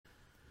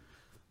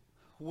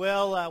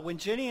When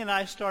Jenny and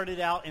I started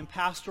out in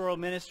pastoral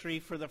ministry,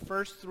 for the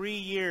first 3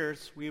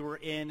 years, we were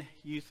in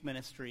youth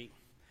ministry.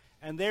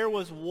 And there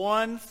was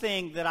one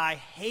thing that I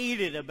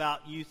hated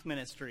about youth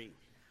ministry.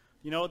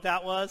 You know what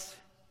that was?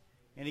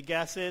 Any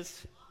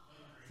guesses?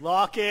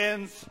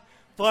 Lock-ins,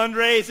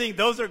 fundraising.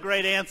 Those are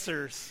great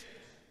answers.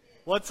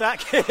 What's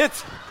that,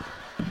 kids?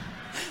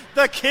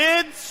 The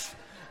kids?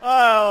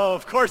 Oh,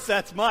 of course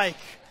that's Mike.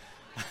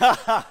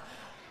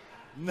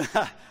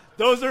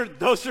 Those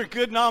are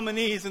good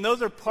nominees, and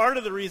those are part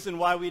of the reason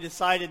why we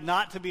decided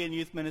not to be in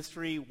youth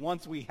ministry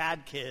once we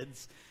had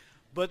kids.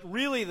 But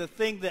really, the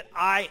thing that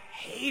I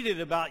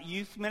hated about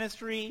youth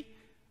ministry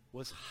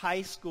was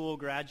high school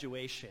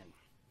graduation.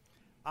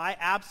 I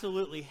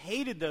absolutely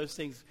hated those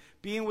things,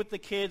 being with the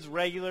kids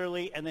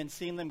regularly and then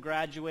seeing them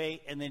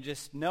graduate and then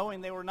just knowing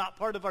they were not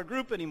part of our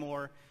group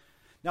anymore.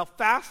 Now,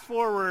 fast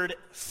forward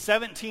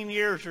 17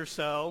 years or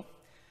so,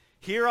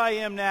 here I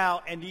am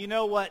now, and do you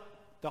know what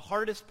the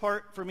hardest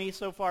part for me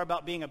so far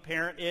about being a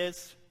parent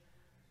is?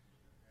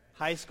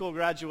 High school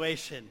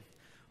graduation.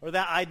 Or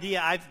that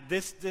idea,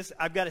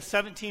 I've got a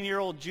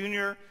 17-year-old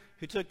junior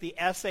who took the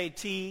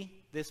SAT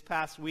this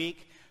past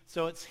week,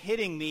 so it's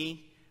hitting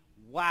me,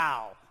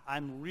 wow,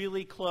 I'm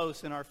really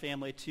close in our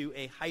family to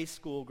a high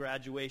school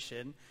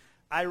graduation.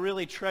 I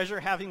really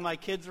treasure having my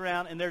kids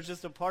around, and there's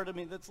just a part of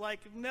me that's like,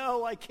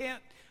 no, I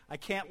can't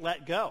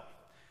let go.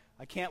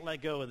 I can't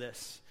let go of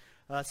this.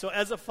 So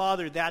as a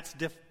father, that's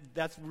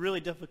really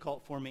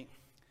difficult for me.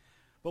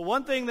 But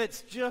one thing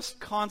that's just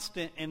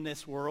constant in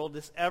this world,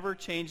 this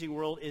ever-changing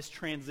world, is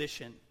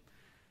transition.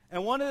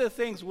 And one of the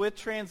things with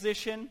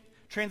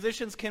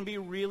transitions can be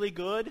really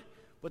good,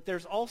 but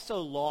there's also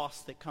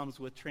loss that comes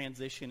with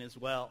transition as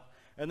well.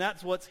 And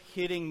that's what's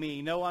hitting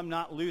me. No, I'm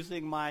not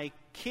losing my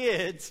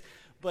kids,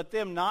 but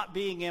them not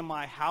being in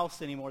my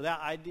house anymore.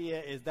 That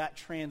idea is that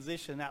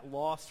transition, that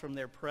loss from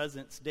their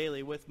presence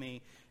daily with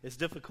me is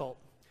difficult.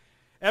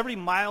 Every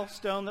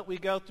milestone that we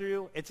go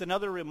through, it's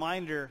another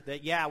reminder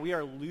that, yeah, we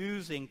are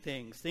losing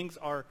things. Things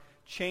are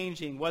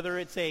changing, whether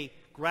it's a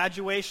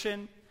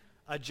graduation,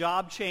 a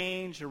job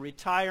change, a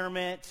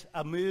retirement,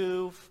 a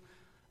move,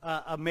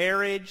 a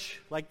marriage.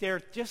 Like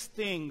they're just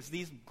things,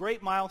 these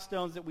great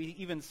milestones that we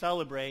even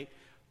celebrate,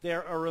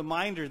 they're a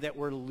reminder that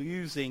we're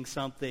losing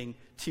something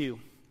too.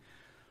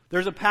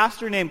 There's a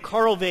pastor named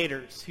Carl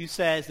Vaders who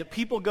says that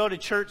people go to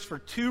church for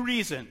 2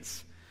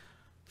 reasons.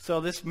 So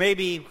this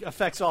maybe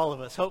affects all of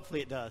us.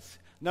 Hopefully it does.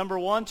 Number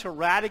 1, to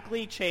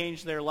radically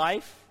change their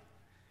life.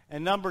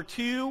 And number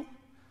 2,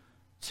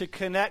 to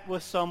connect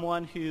with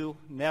someone who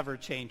never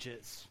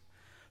changes.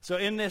 So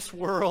in this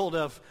world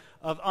of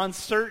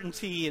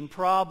uncertainty and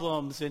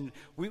problems, and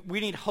we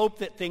need hope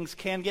that things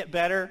can get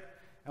better.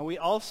 And we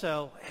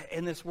also,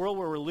 in this world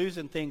where we're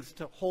losing things,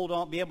 to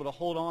be able to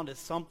hold on to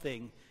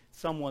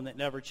someone that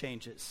never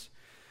changes.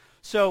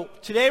 So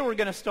today we're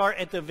going to start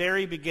at the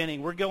very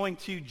beginning. We're going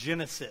to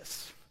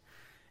Genesis.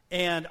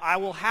 And I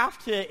will have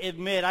to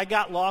admit, I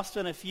got lost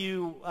in a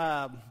few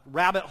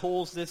rabbit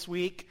holes this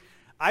week.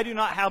 I do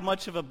not have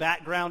much of a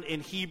background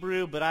in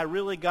Hebrew, but I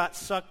really got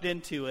sucked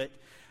into it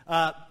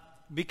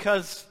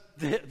because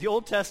the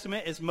Old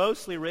Testament is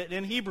mostly written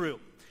in Hebrew.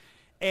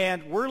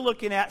 And we're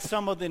looking at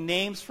some of the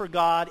names for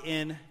God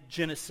in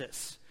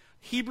Genesis.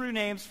 Hebrew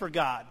names for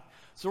God.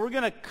 So we're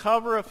going to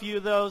cover a few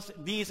of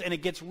these, and it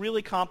gets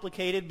really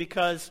complicated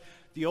because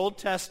the Old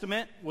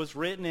Testament was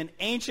written in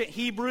ancient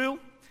Hebrew,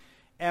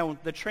 and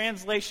the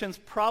translations,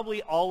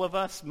 probably all of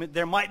us,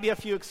 there might be a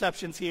few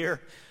exceptions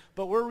here,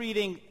 but we're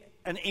reading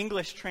an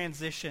English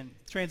translation.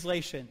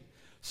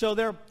 So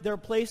there are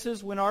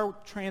places when our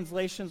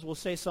translations will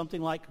say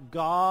something like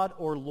God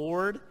or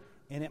Lord,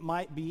 and it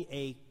might be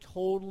a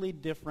totally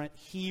different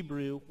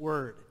Hebrew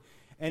word.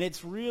 And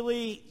it's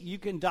really, you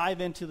can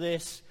dive into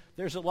this.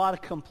 There's a lot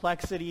of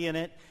complexity in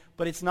it,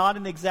 but it's not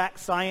an exact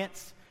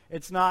science.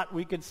 It's not,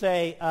 we could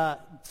say,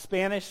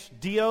 Spanish,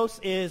 Dios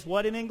is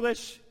what in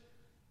English?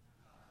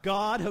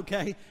 God,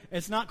 okay?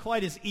 It's not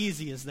quite as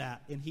easy as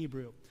that in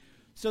Hebrew.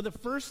 So the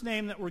first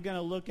name that we're going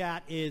to look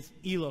at is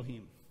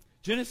Elohim.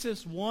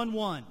 Genesis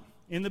 1:1,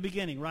 in the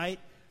beginning, right?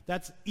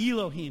 That's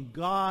Elohim,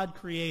 God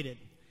created.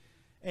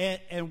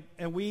 And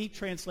we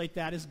translate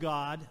that as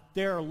God.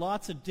 There are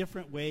lots of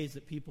different ways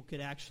that people could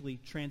actually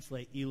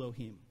translate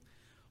Elohim.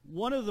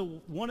 One of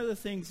the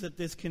things that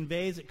this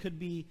conveys, it could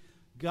be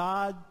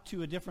God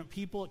to a different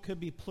people. It could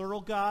be plural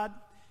God.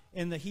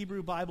 In the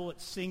Hebrew Bible,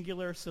 it's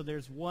singular, so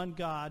there's one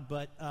God.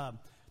 But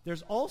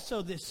there's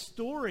also this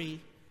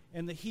story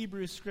in the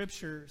Hebrew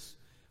Scriptures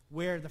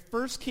where the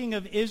first king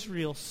of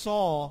Israel,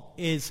 Saul,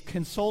 is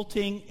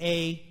consulting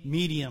a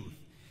medium.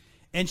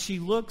 And she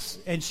looks,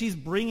 and she's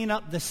bringing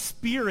up the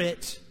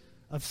spirit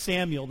of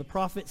Samuel, the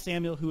prophet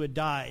Samuel who had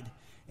died.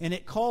 And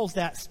it calls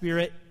that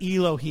spirit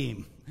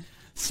Elohim.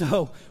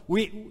 So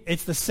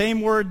it's the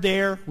same word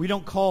there. We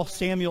don't call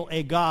Samuel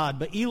a god,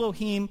 but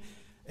Elohim,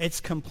 it's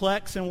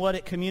complex in what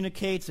it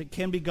communicates. It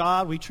can be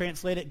God. We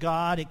translate it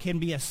God. It can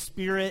be a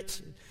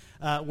spirit.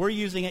 We're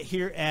using it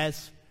here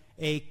as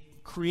a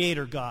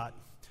creator God.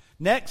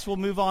 Next, we'll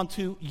move on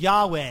to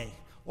Yahweh,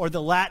 or the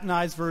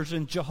Latinized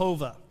version,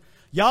 Jehovah.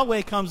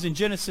 Yahweh comes in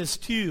Genesis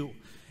 2.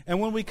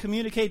 And when we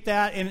communicate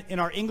that in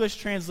our English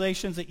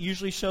translations, it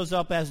usually shows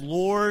up as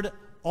Lord,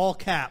 all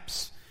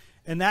caps.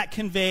 And that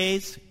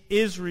conveys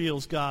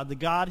Israel's God, the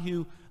God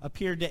who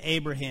appeared to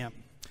Abraham.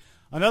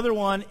 Another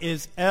one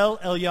is El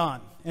Elyon.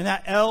 And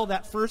that El,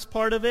 that first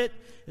part of it,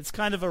 it's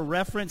kind of a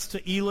reference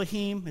to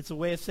Elohim. It's a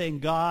way of saying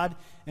God,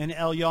 and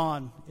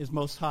Elyon is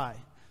Most High.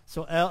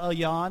 So El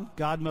Elyon,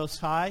 God Most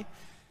High.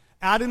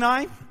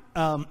 Adonai,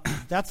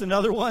 that's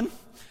another one.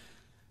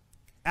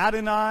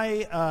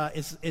 Adonai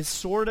is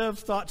sort of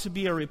thought to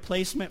be a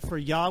replacement for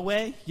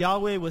Yahweh.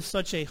 Yahweh was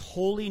such a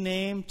holy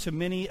name to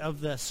many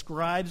of the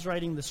scribes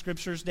writing the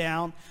scriptures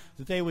down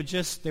that they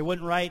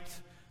wouldn't write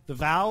the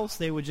vowels,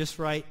 they would just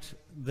write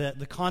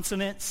the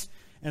consonants,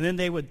 and then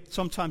they would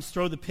sometimes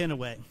throw the pen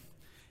away.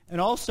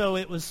 And also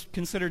it was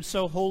considered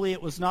so holy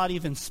it was not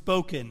even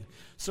spoken.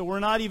 So we're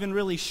not even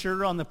really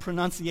sure on the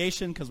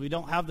pronunciation because we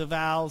don't have the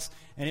vowels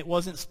and it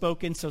wasn't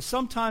spoken. So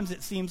sometimes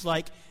it seems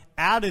like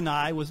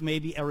Adonai was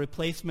maybe a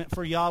replacement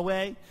for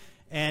Yahweh,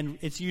 and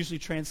it's usually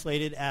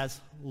translated as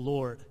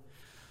Lord.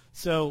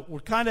 So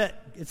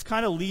it's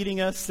kind of leading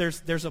us.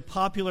 There's a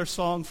popular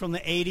song from the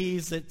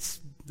 80s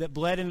that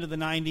bled into the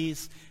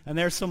 90s, and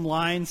there's some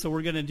lines, so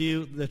we're going to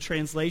do the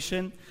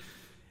translation.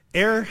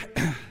 El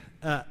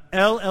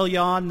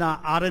Elyon na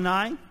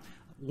Adonai.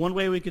 One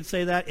way we could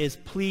say that is,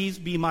 please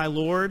be my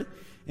Lord.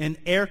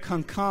 And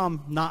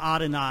Kankam na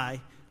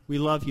Adonai, we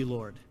love you,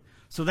 Lord.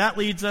 So that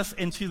leads us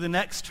into the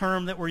next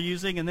term that we're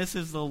using, and this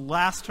is the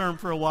last term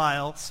for a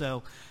while,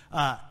 so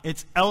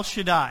it's El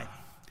Shaddai.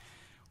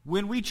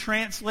 When we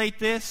translate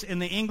this in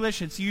the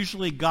English, it's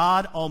usually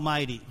God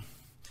Almighty.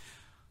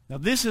 Now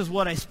this is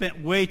what I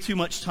spent way too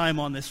much time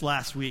on this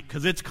last week,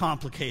 because it's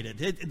complicated.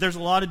 There's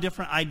a lot of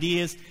different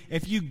ideas.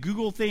 If you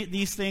Google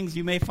these things,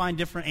 you may find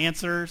different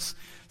answers.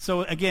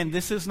 So again,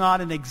 this is not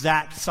an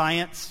exact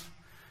science.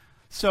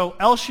 So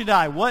El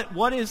Shaddai,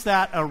 what is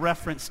that a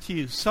reference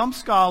to? Some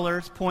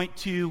scholars point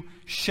to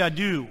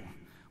Shadu,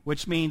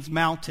 which means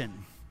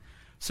mountain.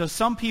 So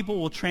some people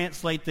will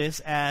translate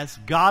this as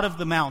God of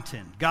the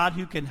mountain, God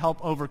who can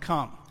help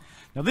overcome.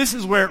 Now this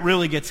is where it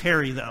really gets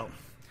hairy though.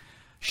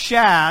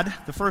 Shad,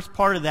 the first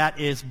part of that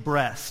is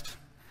breast.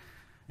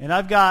 And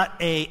I've got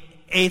a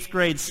 8th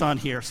grade son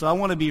here, so I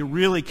want to be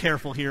really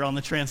careful here on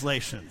the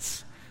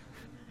translations.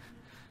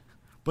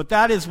 But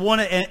that is one,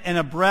 and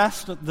a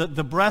breast,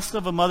 the breast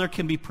of a mother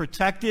can be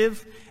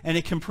protective, and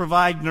it can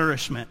provide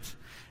nourishment.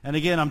 And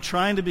again, I'm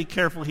trying to be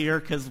careful here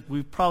because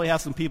we probably have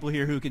some people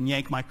here who can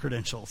yank my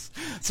credentials.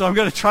 So I'm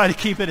going to try to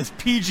keep it as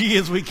PG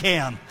as we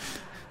can.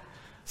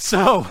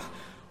 So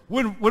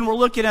when we're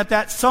looking at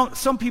that,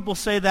 some people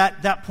say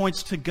that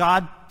points to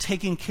God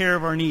taking care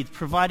of our needs,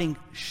 providing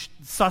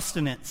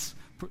sustenance,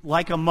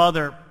 like a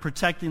mother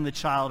protecting the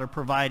child or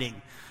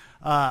providing.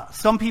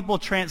 Some people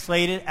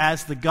translate it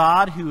as the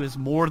God who is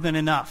more than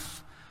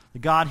enough, the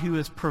God who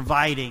is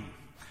providing.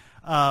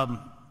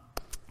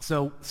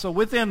 So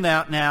within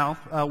that now,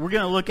 we're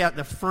going to look at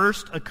the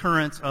first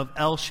occurrence of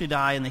El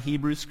Shaddai in the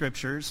Hebrew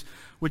Scriptures,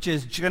 which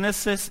is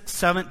Genesis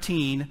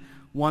 17,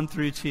 1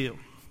 through 2.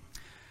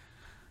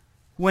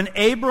 When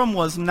Abram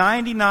was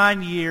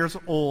 99 years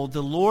old,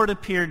 the Lord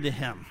appeared to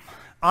him.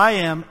 I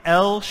am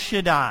El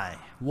Shaddai.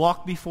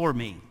 Walk before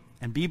me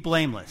and be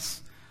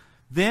blameless.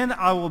 Then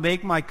I will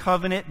make my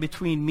covenant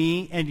between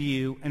me and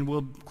you and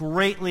will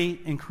greatly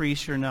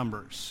increase your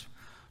numbers.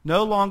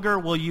 No longer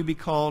will you be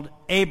called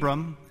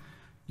Abram.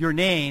 Your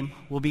name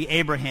will be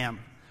Abraham.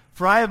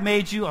 For I have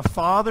made you a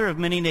father of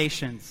many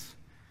nations.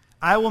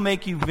 I will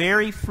make you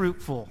very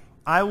fruitful.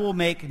 I will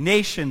make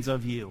nations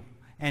of you,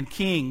 and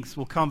kings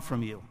will come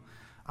from you.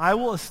 I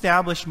will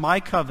establish my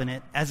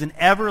covenant as an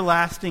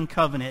everlasting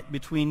covenant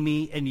between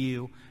me and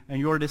you and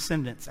your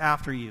descendants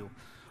after you,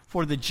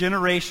 for the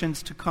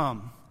generations to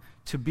come,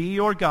 to be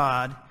your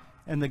God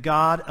and the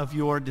God of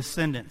your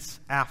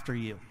descendants after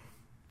you.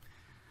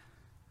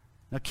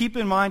 Now keep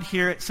in mind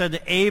here, it said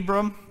that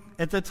Abram,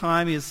 at the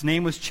time, his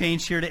name was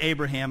changed here to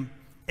Abraham.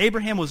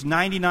 Abraham was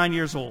 99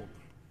 years old.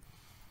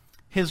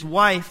 His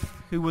wife,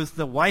 who was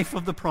the wife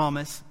of the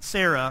promise,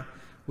 Sarah,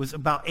 was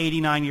about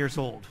 89 years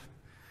old.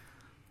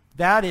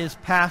 That is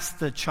past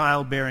the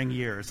childbearing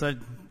years,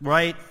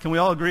 right? Can we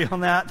all agree on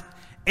that?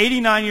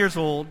 89 years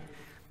old.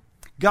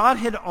 God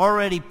had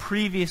already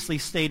previously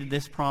stated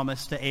this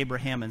promise to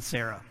Abraham and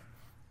Sarah,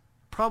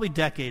 probably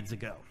decades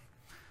ago.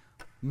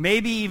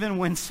 Maybe even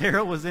when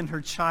Sarah was in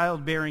her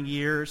childbearing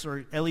years,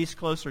 or at least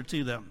closer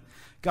to them.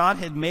 God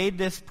had made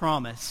this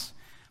promise,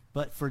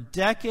 but for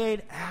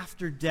decade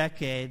after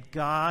decade,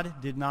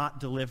 God did not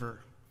deliver.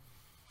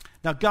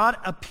 Now, God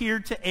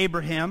appeared to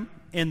Abraham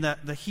in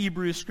the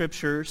Hebrew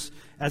Scriptures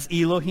as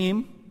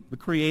Elohim, the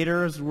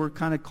Creator, as we're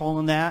kind of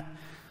calling that,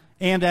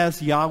 and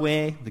as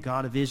Yahweh, the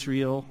God of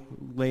Israel,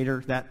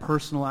 later, that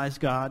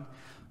personalized God.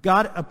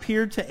 God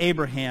appeared to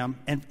Abraham,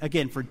 and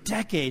again, for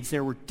decades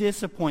there were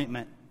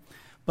disappointment.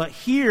 But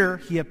here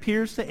he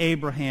appears to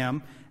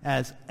Abraham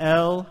as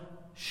El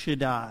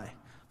Shaddai,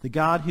 the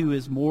God who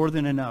is more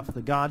than enough,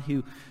 the God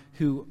who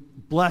who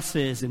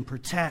blesses and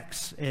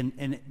protects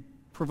and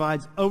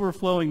provides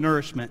overflowing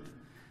nourishment.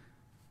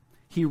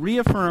 He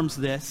reaffirms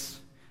this,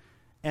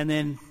 and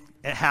then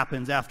it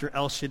happens after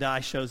El Shaddai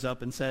shows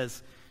up and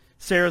says,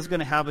 Sarah's going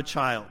to have a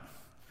child.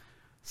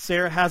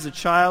 Sarah has a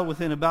child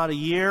within about a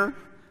year.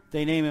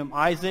 They name him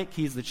Isaac.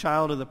 He's the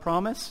child of the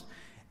promise.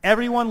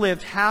 Everyone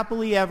lived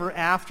happily ever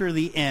after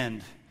the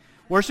end.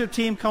 Worship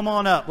team, come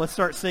on up. Let's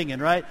start singing,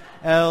 right?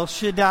 El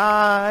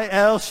Shaddai,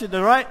 El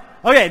Shaddai, right?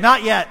 Okay,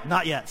 not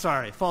yet.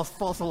 Sorry,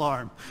 false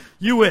alarm.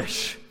 You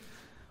wish.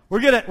 We're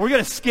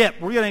gonna skip.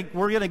 We're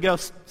gonna go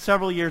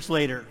several years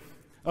later,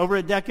 over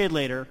a decade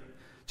later.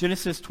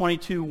 Genesis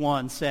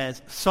 22:1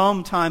 says,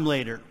 sometime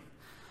later,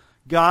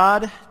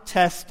 God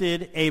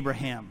tested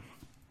Abraham.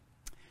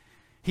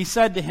 He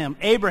said to him,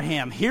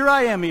 Abraham, here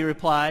I am, he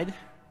replied.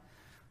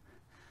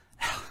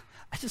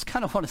 I just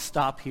kind of want to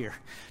stop here.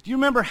 Do you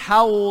remember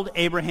how old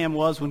Abraham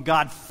was when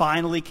God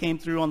finally came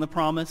through on the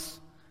promise?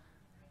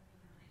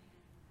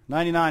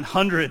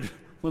 9,900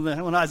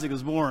 when Isaac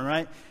was born,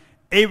 right?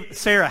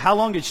 Sarah, how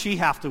long did she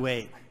have to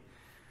wait?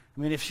 I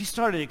mean, if she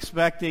started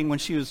expecting when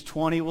she was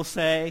 20, we'll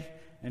say,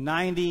 and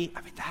 90,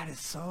 I mean, that is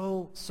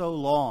so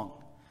long.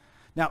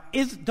 Now,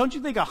 don't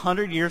you think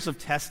 100 years of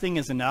testing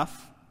is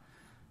enough?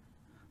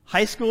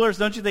 High schoolers,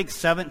 don't you think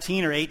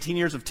 17 or 18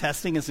 years of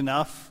testing is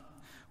enough?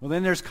 Well,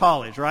 then there's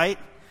college, right?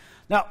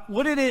 Now,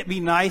 wouldn't it be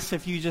nice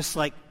if you just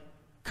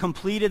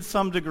completed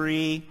some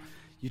degree,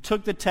 you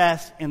took the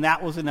test, and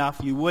that was enough?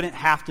 You wouldn't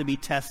have to be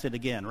tested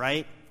again,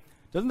 right?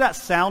 Doesn't that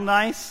sound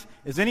nice?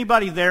 Is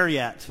anybody there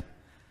yet?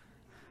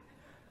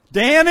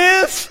 Dan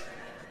is?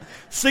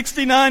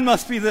 69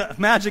 must be the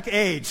magic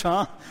age,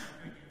 huh?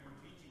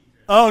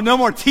 Oh, no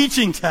more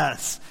teaching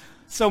tests.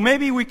 So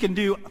maybe we can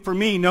do, for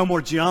me, no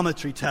more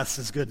geometry tests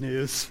is good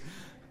news.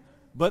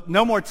 But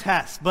no more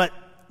tests. But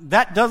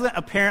that doesn't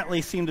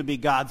apparently seem to be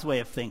God's way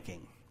of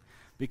thinking.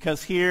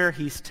 Because here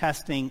he's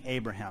testing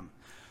Abraham.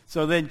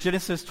 So then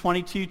Genesis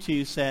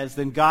 22:2 says,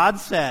 then God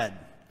said,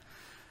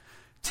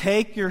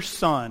 take your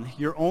son,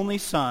 your only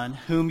son,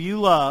 whom you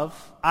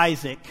love,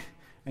 Isaac,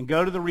 and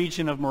go to the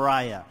region of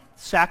Moriah.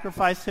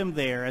 Sacrifice him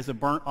there as a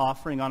burnt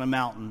offering on a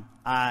mountain.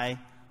 I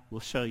will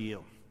show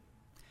you.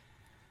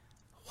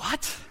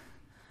 What?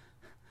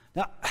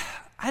 Now,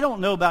 I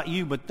don't know about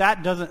you, but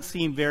that doesn't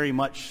seem very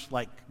much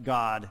like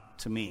God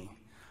to me.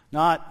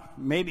 Not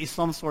maybe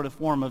some sort of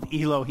form of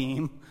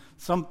Elohim.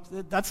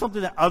 That's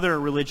something that other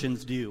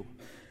religions do.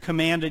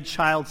 Commanded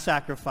child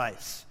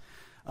sacrifice.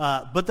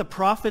 But the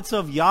prophets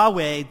of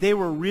Yahweh, they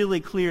were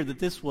really clear that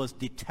this was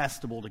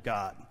detestable to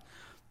God.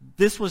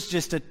 This was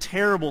just a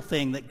terrible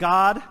thing, that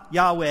God,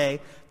 Yahweh,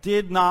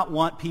 did not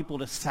want people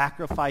to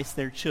sacrifice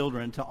their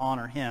children to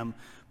honor him.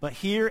 But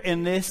here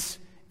in this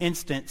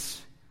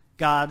instance,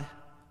 God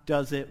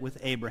does it with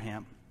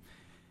Abraham.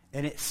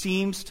 And it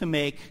seems to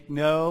make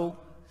no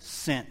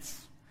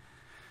sense.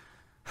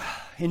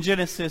 In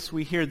Genesis,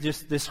 we hear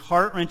just this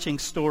heart-wrenching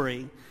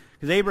story.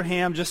 Because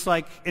Abraham, just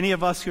like any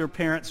of us who are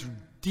parents,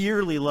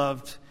 dearly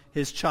loved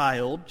his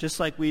child, just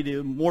like we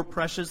do, more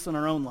precious than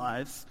our own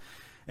lives.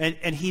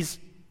 And he's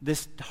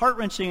this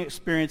heart-wrenching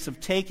experience of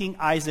taking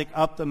Isaac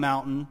up the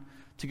mountain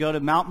to go to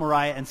Mount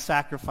Moriah and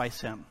sacrifice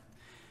him.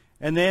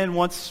 And then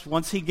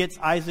once he gets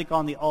Isaac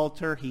on the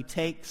altar, he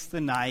takes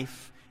the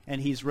knife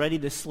and he's ready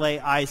to slay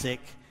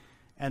Isaac.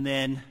 And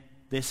then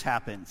this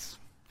happens.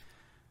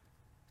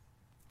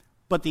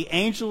 But the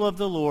angel of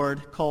the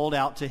Lord called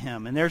out to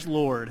him. And there's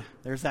Lord.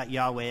 There's that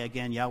Yahweh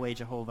again, Yahweh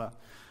Jehovah.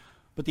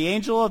 But the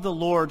angel of the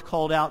Lord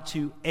called out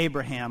to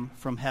Abraham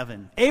from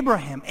heaven.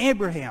 Abraham,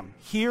 Abraham,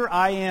 here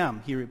I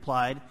am, he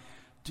replied.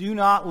 Do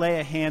not lay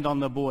a hand on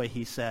the boy,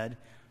 he said.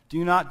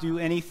 Do not do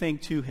anything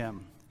to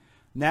him.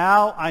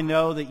 Now I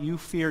know that you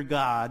fear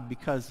God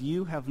because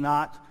you have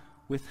not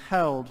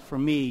withheld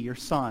from me your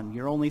son,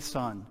 your only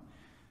son.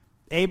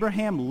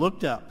 Abraham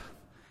looked up,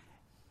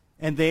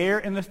 and there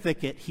in the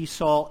thicket he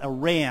saw a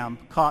ram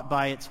caught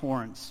by its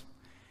horns.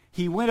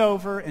 He went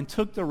over and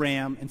took the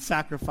ram and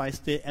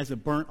sacrificed it as a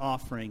burnt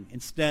offering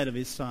instead of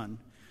his son.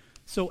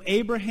 So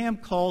Abraham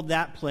called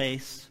that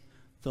place,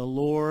 the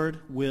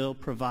Lord will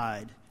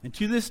provide. And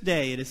to this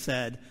day it is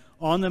said,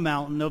 on the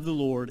mountain of the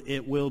Lord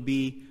it will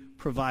be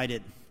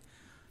provided.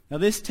 Now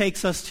this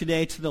takes us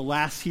today to the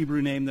last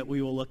Hebrew name that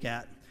we will look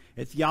at.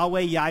 It's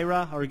Yahweh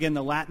Yireh, or again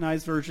the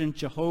Latinized version,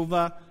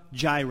 Jehovah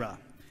Jireh,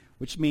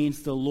 which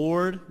means the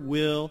Lord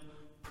will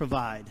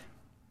provide.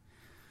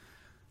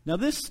 Now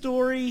this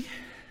story,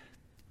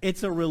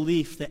 it's a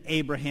relief that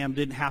Abraham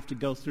didn't have to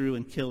go through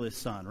and kill his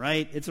son,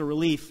 right? It's a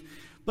relief,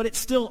 but it's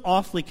still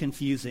awfully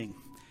confusing.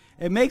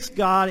 It makes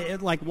God,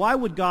 why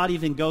would God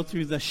even go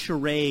through the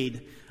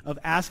charade of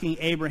asking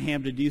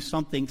Abraham to do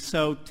something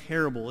so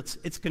terrible?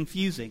 It's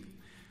confusing.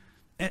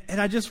 And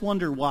I just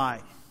wonder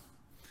why.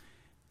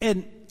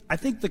 And I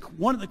think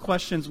one of the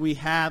questions we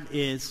have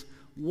is,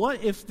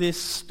 what if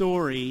this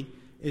story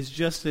is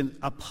just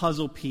a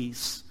puzzle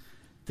piece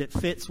that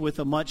fits with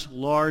a much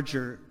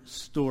larger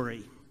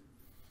story?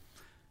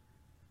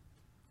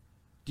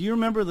 Do you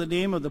remember the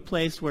name of the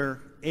place where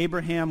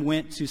Abraham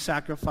went to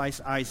sacrifice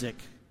Isaac?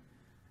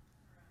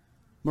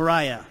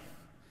 Moriah.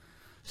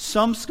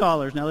 Some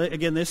scholars, now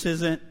again, this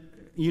isn't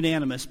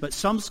unanimous, but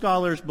some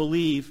scholars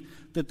believe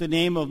that the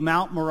name of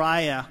Mount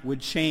Moriah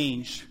would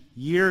change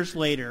years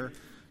later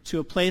to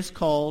a place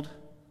called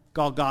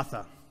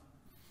Golgotha.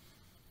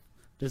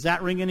 Does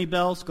that ring any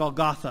bells?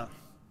 Golgotha.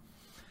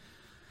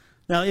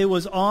 Now, it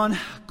was on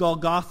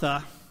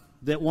Golgotha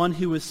that one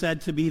who was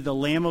said to be the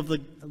Lamb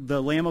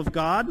of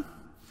God.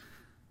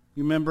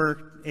 You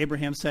remember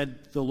Abraham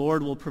said the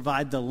Lord will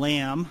provide the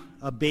lamb,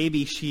 a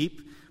baby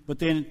sheep, but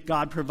then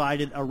God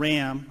provided a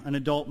ram, an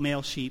adult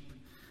male sheep.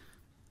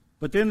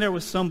 But then there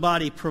was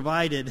somebody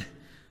provided.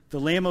 The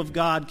Lamb of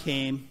God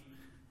came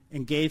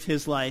and gave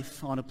his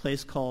life on a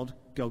place called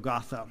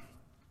Golgotha.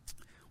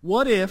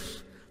 What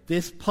if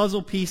this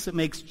puzzle piece that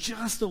makes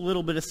just a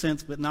little bit of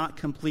sense but not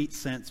complete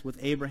sense with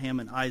Abraham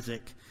and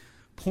Isaac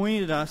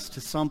pointed us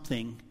to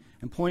something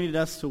and pointed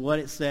us to what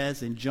it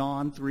says in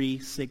John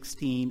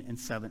 3:16 and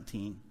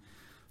 17.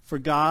 For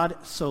God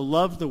so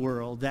loved the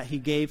world that he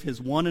gave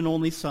his one and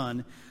only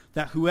Son,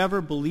 that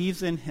whoever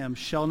believes in him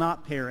shall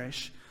not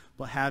perish,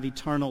 but have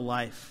eternal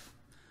life.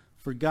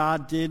 For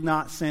God did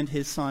not send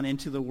his Son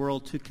into the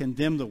world to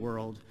condemn the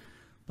world,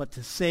 but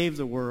to save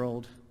the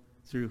world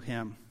through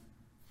him.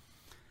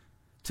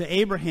 To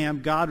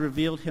Abraham, God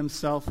revealed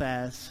himself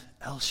as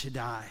El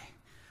Shaddai,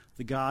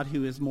 the God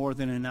who is more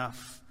than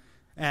enough,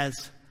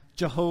 as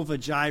Jehovah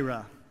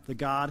Jireh, the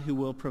God who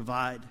will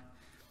provide.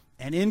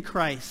 And in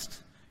Christ,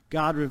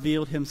 God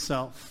revealed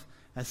himself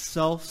as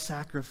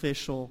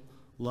self-sacrificial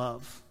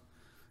love.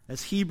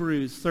 As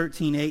Hebrews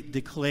 13:8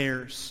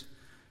 declares,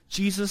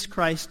 Jesus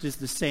Christ is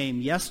the same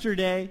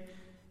yesterday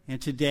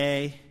and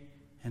today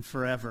and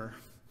forever.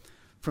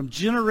 From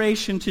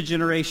generation to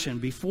generation,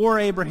 before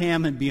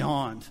Abraham and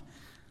beyond,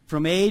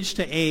 from age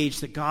to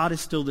age, that God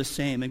is still the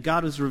same. And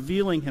God is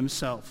revealing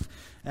himself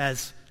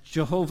as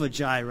Jehovah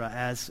Jireh,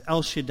 as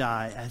El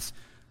Shaddai, as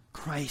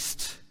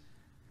Christ.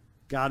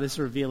 God is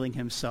revealing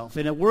himself.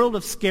 In a world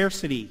of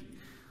scarcity,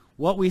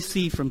 what we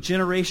see from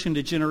generation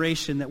to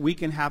generation, that we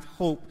can have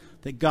hope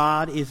that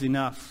God is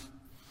enough.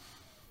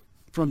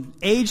 From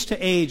age to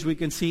age, we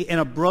can see in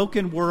a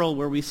broken world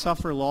where we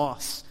suffer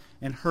loss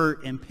and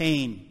hurt and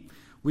pain,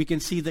 we can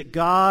see that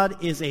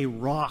God is a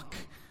rock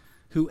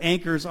who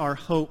anchors our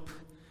hope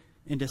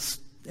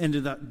into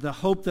the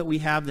hope that we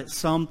have that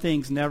some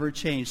things never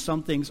change.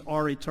 Some things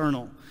are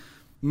eternal.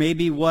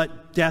 Maybe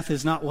what death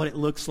is not what it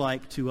looks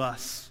like to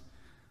us.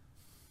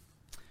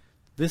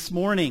 This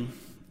morning,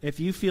 if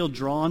you feel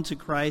drawn to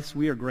Christ,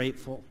 we are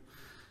grateful.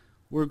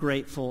 We're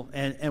grateful,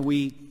 and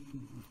we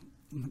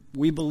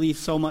believe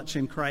so much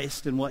in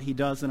Christ and what he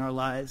does in our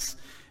lives,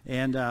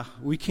 and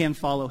we can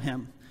follow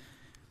him.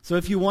 So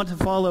if you want to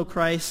follow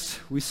Christ,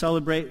 we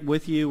celebrate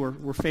with you.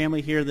 We're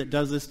family here that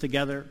does this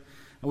together.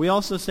 And we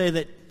also say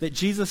that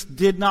Jesus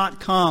did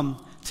not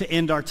come to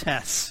end our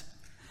tests.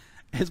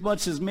 As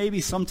much as maybe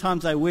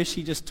sometimes I wish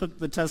he just took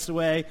the test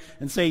away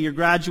and say, you're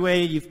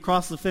graduated, you've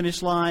crossed the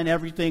finish line,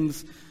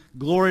 everything's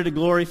glory to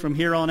glory from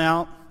here on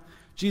out.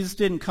 Jesus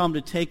didn't come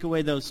to take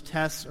away those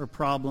tests or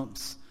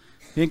problems.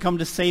 He didn't come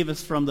to save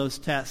us from those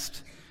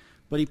tests,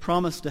 but he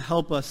promised to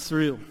help us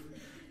through.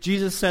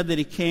 Jesus said that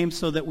he came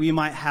so that we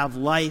might have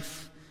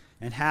life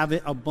and have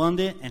it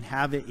abundant and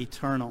have it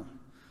eternal.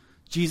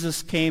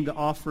 Jesus came to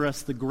offer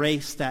us the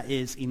grace that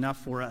is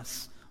enough for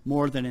us,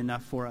 more than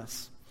enough for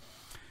us.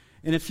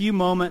 In a few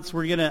moments,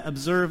 we're going to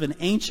observe an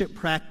ancient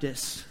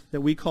practice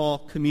that we call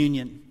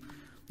communion.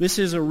 This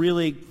is a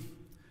really,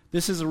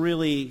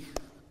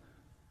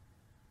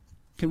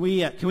 can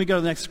we go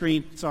to the next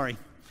screen? Sorry.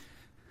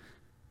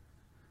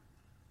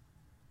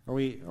 Are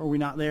we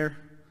not there?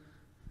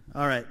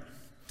 All right.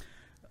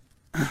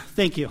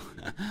 Thank you.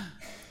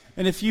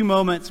 In a few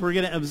moments, we're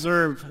going to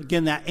observe,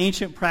 again, that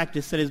ancient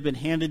practice that has been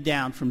handed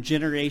down from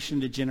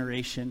generation to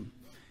generation.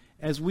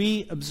 As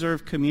we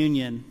observe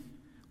communion,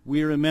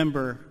 we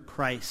remember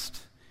Christ.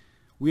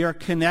 We are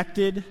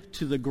connected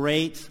to the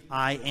great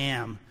I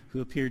Am who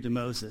appeared to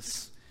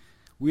Moses.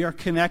 We are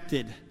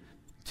connected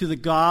to the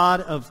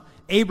God of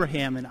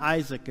Abraham and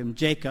Isaac and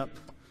Jacob.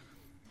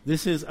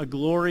 This is a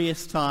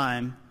glorious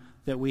time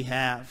that we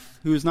have,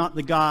 who is not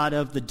the God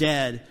of the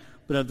dead,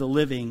 but of the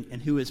living,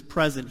 and who is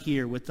present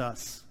here with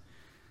us.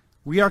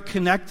 We are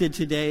connected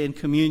today in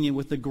communion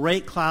with the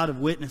great cloud of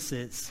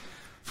witnesses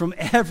from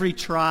every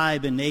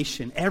tribe and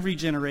nation, every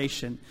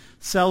generation,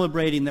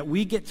 celebrating that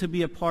we get to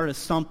be a part of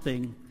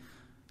something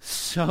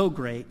so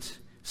great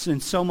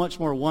and so much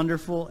more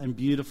wonderful and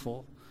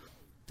beautiful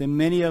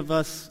than any of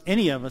us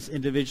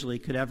individually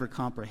could ever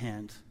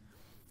comprehend.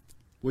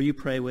 Will you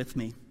pray with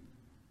me?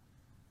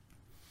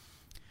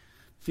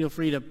 Feel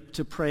free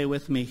to pray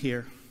with me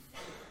here.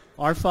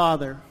 Our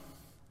Father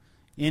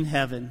in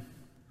heaven,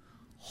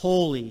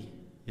 holy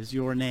is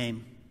your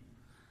name.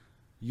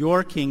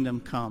 Your kingdom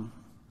come.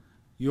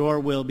 Your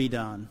will be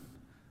done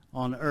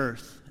on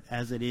earth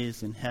as it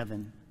is in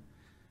heaven.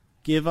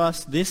 Give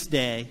us this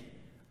day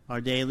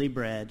our daily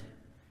bread,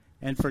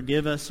 and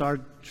forgive us our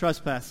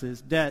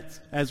trespasses, debts,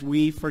 as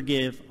we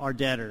forgive our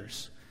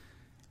debtors.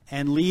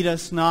 And lead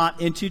us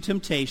not into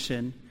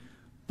temptation,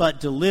 but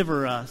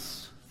deliver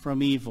us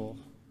from evil.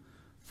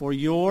 For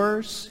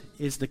yours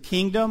is the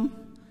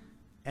kingdom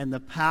and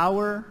the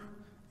power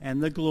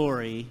and the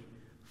glory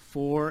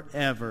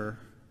forever.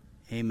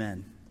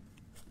 Amen.